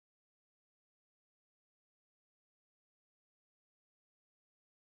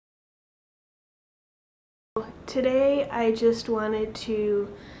Today I just wanted to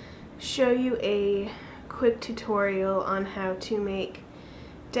show you a quick tutorial on how to make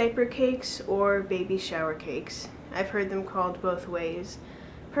diaper cakes or baby shower cakes. I've heard them called both ways.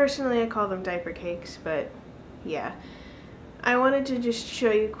 Personally, I call them diaper cakes, but yeah. I wanted to just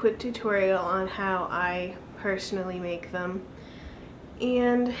show you a quick tutorial on how I personally make them.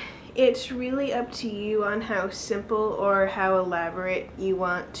 And it's really up to you on how simple or how elaborate you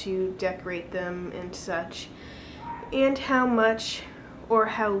want to decorate them and such, and how much or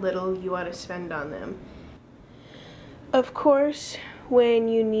how little you want to spend on them. Of course, when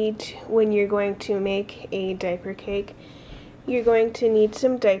you're going to make a diaper cake, you're going to need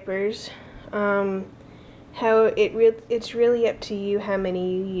some diapers. It's really up to you how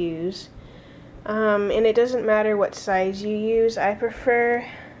many you use. And it doesn't matter what size you use. I prefer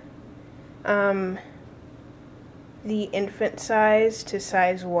the infant size to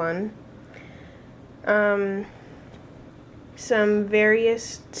size 1. Some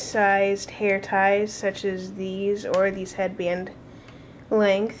various sized hair ties such as these or these headband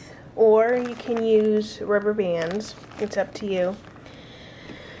length, or you can use rubber bands. It's up to you.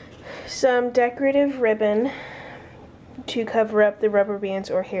 Some decorative ribbon to cover up the rubber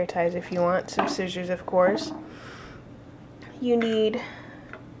bands or hair ties if you want. Some scissors, of course. You need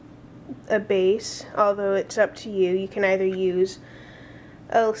a base, although it's up to you. You can either use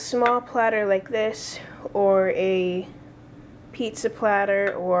a small platter like this or a pizza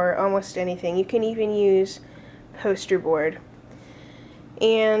platter or almost anything. You can even use poster board.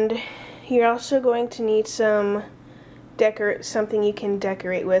 And you're also going to need something you can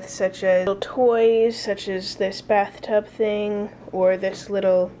decorate with, such as little toys, such as this bathtub thing or this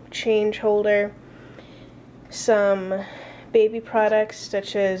little change holder. Some baby products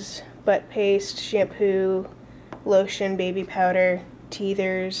such as butt paste, shampoo, lotion, baby powder,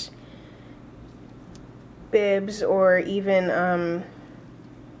 teethers, bibs, or even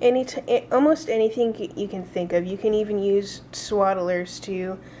almost anything you can think of. You can even use swaddlers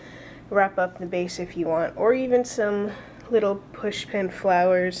to wrap up the base if you want, or even some little pushpin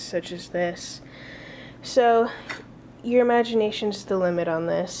flowers such as this. So your imagination's the limit on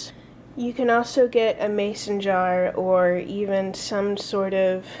this. You can also get a mason jar or even some sort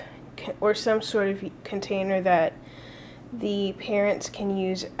of container that the parents can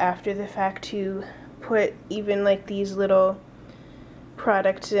use after the fact to put even like these little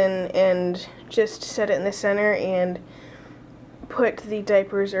products in, and just set it in the center and put the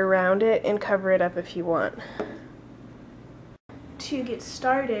diapers around it and cover it up if you want. To get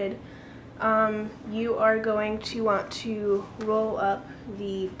started, you are going to want to roll up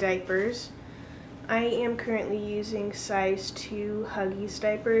the diapers. I am currently using size 2 Huggies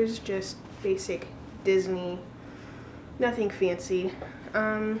diapers, just basic Disney, nothing fancy.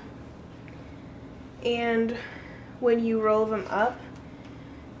 And when you roll them up,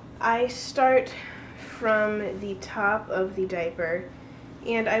 I start from the top of the diaper,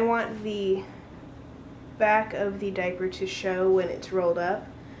 and I want the back of the diaper to show when it's rolled up.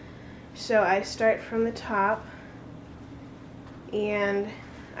 So I start from the top and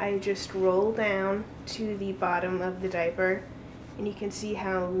I just roll down to the bottom of the diaper, and you can see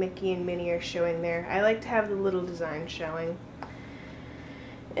how Mickey and Minnie are showing there. I like to have the little design showing.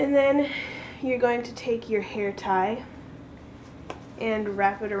 And then you're going to take your hair tie and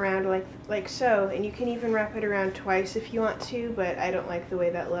wrap it around like so, and you can even wrap it around twice if you want to, but I don't like the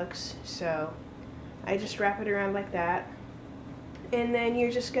way that looks, so I just wrap it around like that. And then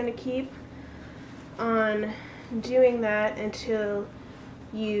you're just going to keep on doing that until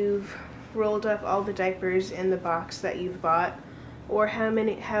you've rolled up all the diapers in the box that you've bought, or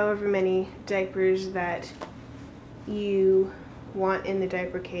however many diapers that you want in the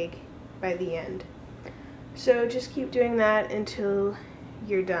diaper cake by the end. So just keep doing that until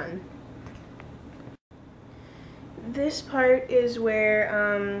you're done. This part is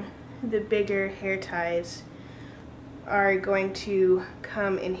where the bigger hair ties are going to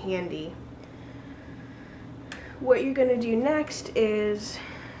come in handy. What you're going to do next is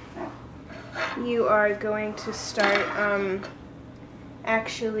you are going to start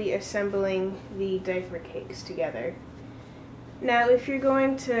actually assembling the diaper cakes together. Now, if you're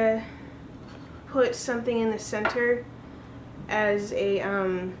going to put something in the center as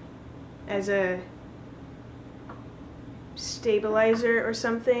a stabilizer or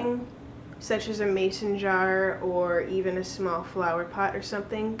something, such as a mason jar or even a small flower pot or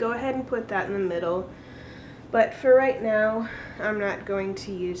something, go ahead and put that in the middle. But for right now, I'm not going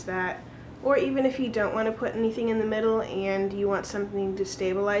to use that. Or even if you don't want to put anything in the middle and you want something to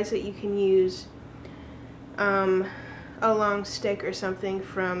stabilize it, you can use a a long stick or something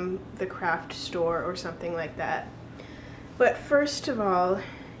from the craft store or something like that. But first of all,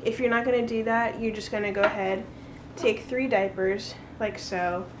 if you're not going to do that, you're just going to go ahead, take 3 diapers like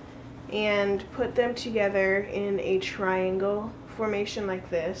so, and put them together in a triangle formation like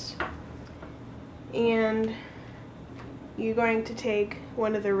this. And you're going to take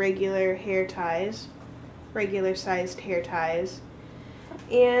one of the regular sized hair ties,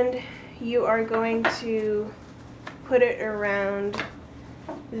 and you are going to put it around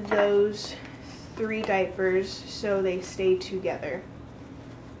those 3 diapers so they stay together,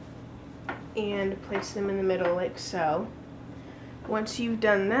 and place them in the middle like so. Once you've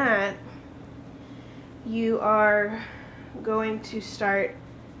done that, you are going to start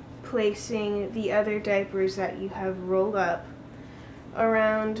placing the other diapers that you have rolled up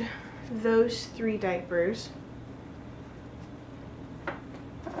around those 3 diapers,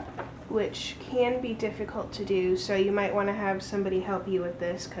 which can be difficult to do, so you might want to have somebody help you with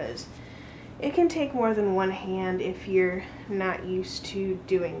this, because it can take more than one hand if you're not used to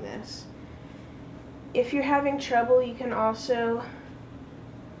doing this. If you're having trouble, you can also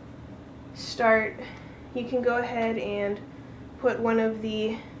go ahead and put one of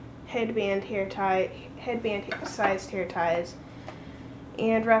the headband sized hair ties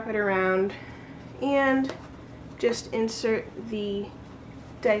and wrap it around, and just insert the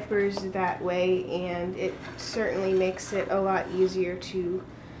diapers that way, and it certainly makes it a lot easier to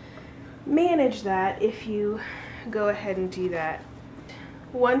manage that if you go ahead and do that.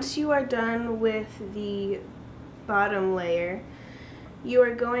 Once you are done with the bottom layer, you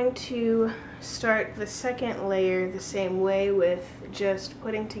are going to start the second layer the same way, with just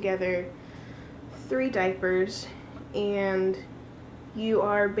putting together 3 diapers, and you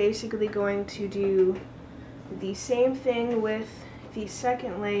are basically going to do the same thing with the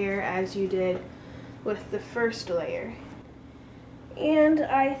second layer as you did with the first layer. And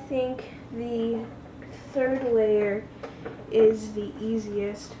I think the third layer is the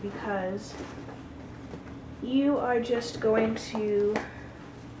easiest, because you are just going to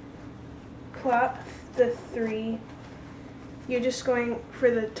plop the 3. You're just going,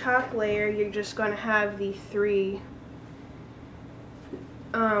 for the top layer, you're just going to have the 3,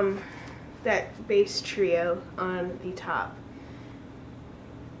 that base trio on the top.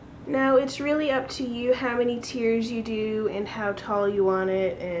 Now, it's really up to you how many tiers you do and how tall you want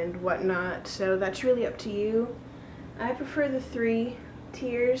it and whatnot, so that's really up to you. I prefer the 3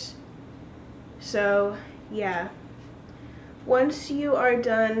 tiers, so yeah. Once you are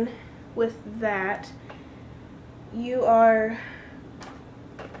done with that, you're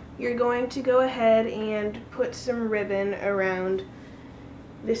going to go ahead and put some ribbon around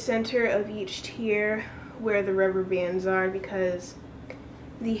the center of each tier where the rubber bands are, because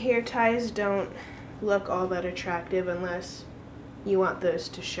the hair ties don't look all that attractive unless you want those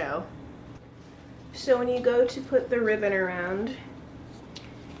to show. So when you go to put the ribbon around,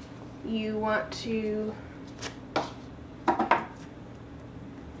 you want to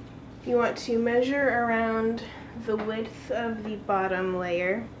measure around the width of the bottom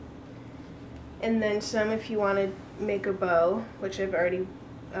layer, and then some if you want to make a bow, which I've already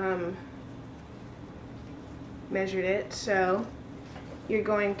measured it. So you're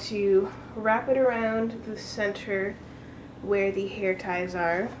going to wrap it around the center where the hair ties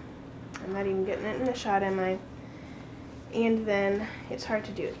are. I'm not even getting it in the shot, am I? And then, it's hard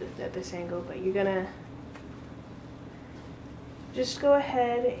to do it at this angle, but you're gonna just go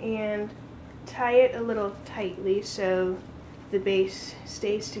ahead and tie it a little tightly so the base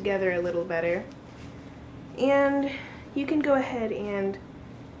stays together a little better. And you can go ahead and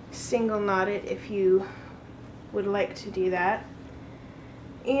single knot it if you would like to do that.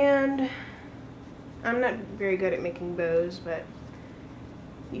 And I'm not very good at making bows, but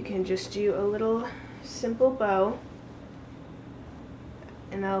you can just do a little simple bow,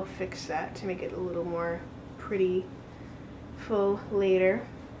 and I'll fix that to make it a little more pretty full later.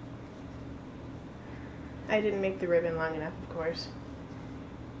 I didn't make the ribbon long enough, of course.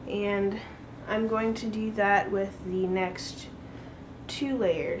 And I'm going to do that with the next 2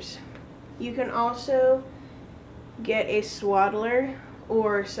 layers. You can also get a swaddler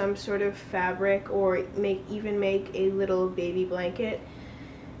or some sort of fabric, or even make a little baby blanket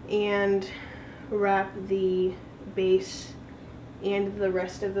and wrap the base and the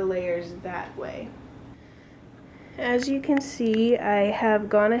rest of the layers that way. As you can see, I have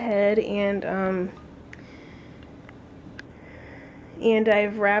gone ahead and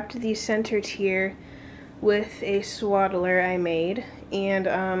I've wrapped the center tier with a swaddler I made, and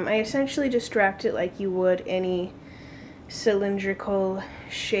I essentially just wrapped it like you would any cylindrical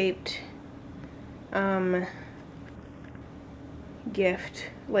shaped gift,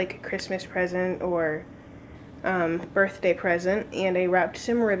 like a Christmas present or birthday present, and I wrapped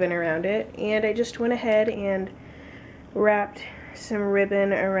some ribbon around it, and I just went ahead and wrapped some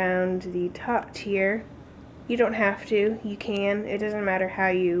ribbon around the top tier. You don't have to, you can, it doesn't matter how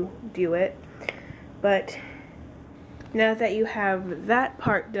you do it, but now that you have that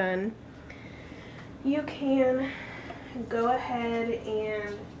part done, you can go ahead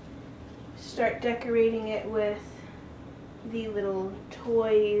and start decorating it with the little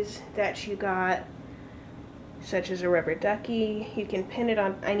toys that you got, such as a rubber ducky. You can pin it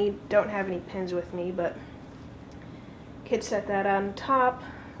on, don't have any pins with me, but you could set that on top,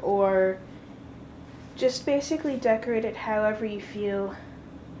 or just basically decorate it however you feel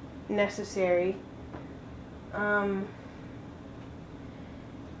necessary.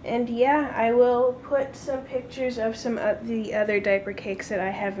 And yeah, I will put some pictures of some of the other diaper cakes that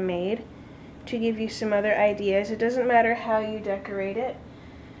I have made to give you some other ideas. It doesn't matter how you decorate it.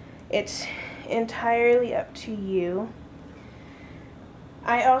 It's entirely up to you.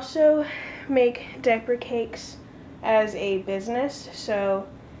 I also make diaper cakes as a business, so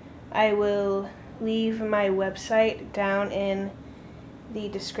I will leave my website down in the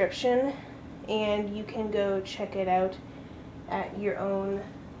description, and you can go check it out at your own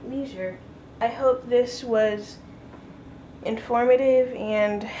leisure. I hope this was informative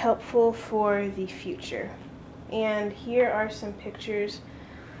and helpful for the future. And here are some pictures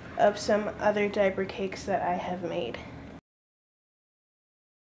of some other diaper cakes that I have made.